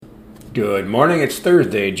Good morning. It's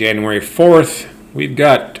Thursday, January 4th. We've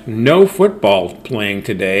got no football playing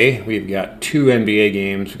today. We've got two NBA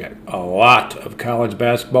games. We've got a lot of college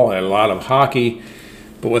basketball and a lot of hockey.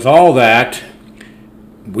 But with all that,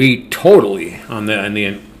 we totally, on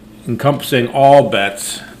the encompassing all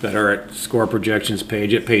bets that are at Score Projections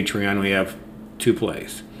page at Patreon, we have two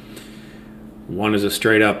plays. One is a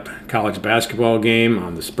straight-up college basketball game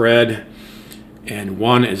on the spread, and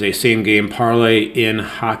one is a same-game parlay in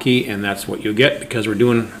hockey, and that's what you'll get because we're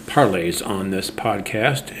doing parlays on this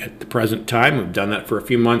podcast at the present time. We've done that for a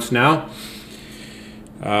few months now.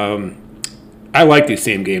 I like these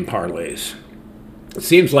same-game parlays. It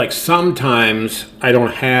seems like sometimes I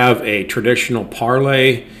don't have a traditional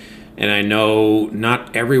parlay, and I know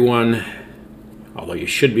not everyone, although you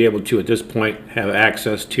should be able to at this point, have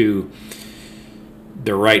access to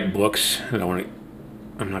the right books.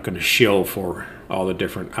 I'm not going to shill for all the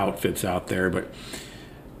different outfits out there, but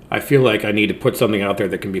I feel like I need to put something out there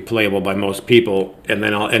that can be playable by most people, and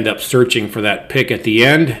then I'll end up searching for that pick at the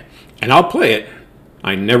end, and I'll play it.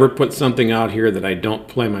 I never put something out here that I don't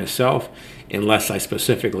play myself unless I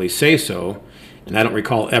specifically say so, and I don't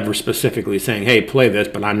recall ever specifically saying, hey, play this,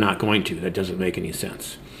 but I'm not going to. That doesn't make any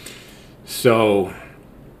sense. So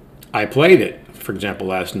I played it, for example,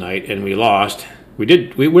 last night, and we lost.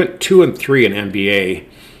 We went 2-3 in NBA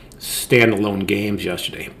standalone games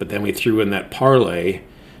yesterday, but then we threw in that parlay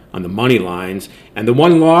on the money lines, and the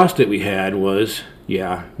one loss that we had was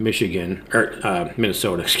Minnesota.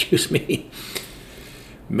 Excuse me.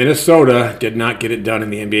 Minnesota did not get it done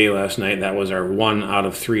in the NBA last night. That was our 1 out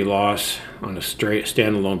of 3 loss on a straight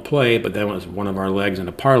standalone play, but that was one of our legs in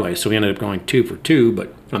a parlay, so we ended up going 2 for 2.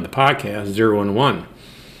 But on the podcast, 0-1.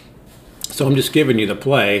 So I'm just giving you the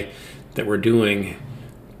play that we're doing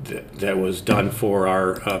that was done for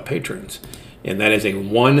our patrons. And that is a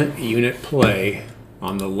 1-unit play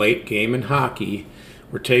on the late game in hockey.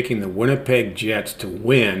 We're taking the Winnipeg Jets to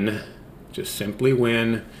win, just simply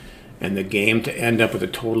win, and the game to end up with a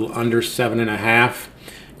total under 7.5.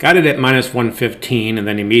 Got it at -115, and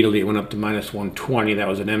then immediately it went up to -120. That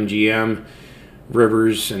was an MGM.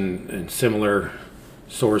 Rivers and similar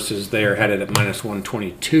sources there had it at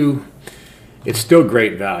 -122. It's still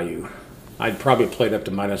great value. I'd probably play it up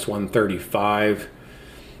to -135.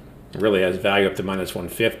 It really has value up to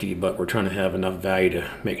 -150, but we're trying to have enough value to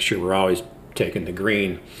make sure we're always taking the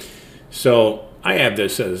green. So I have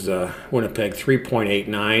this as Winnipeg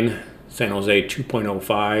 3.89, San Jose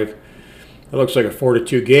 2.05. It looks like a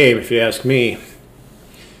 4-2 game if you ask me.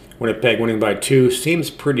 Winnipeg winning by 2 seems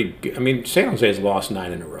pretty good. I mean, San Jose has lost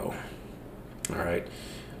 9 in a row. All right.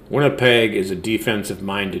 Winnipeg is a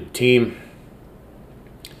defensive-minded team.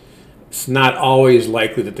 It's not always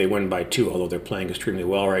likely that they win by 2, although they're playing extremely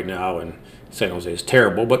well right now, and San Jose is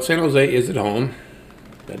terrible. But San Jose is at home.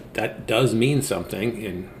 That does mean something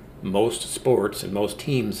in most sports and most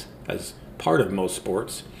teams as part of most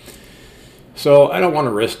sports. So I don't want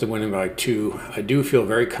to risk the winning by 2. I do feel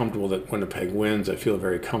very comfortable that Winnipeg wins. I feel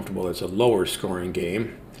very comfortable it's a lower scoring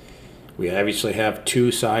game. We obviously have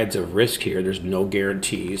two sides of risk here. There's no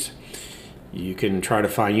guarantees. You can try to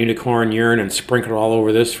find unicorn urine and sprinkle it all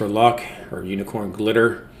over this for luck, or unicorn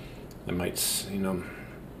glitter. That might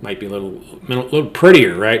be a little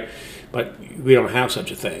prettier, right? But we don't have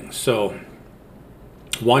such a thing. So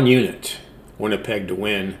 1 unit, Winnipeg to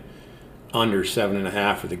win, under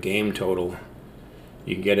 7.5 for the game total.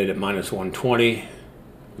 You can get it at -120.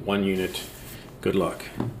 1 unit. Good luck.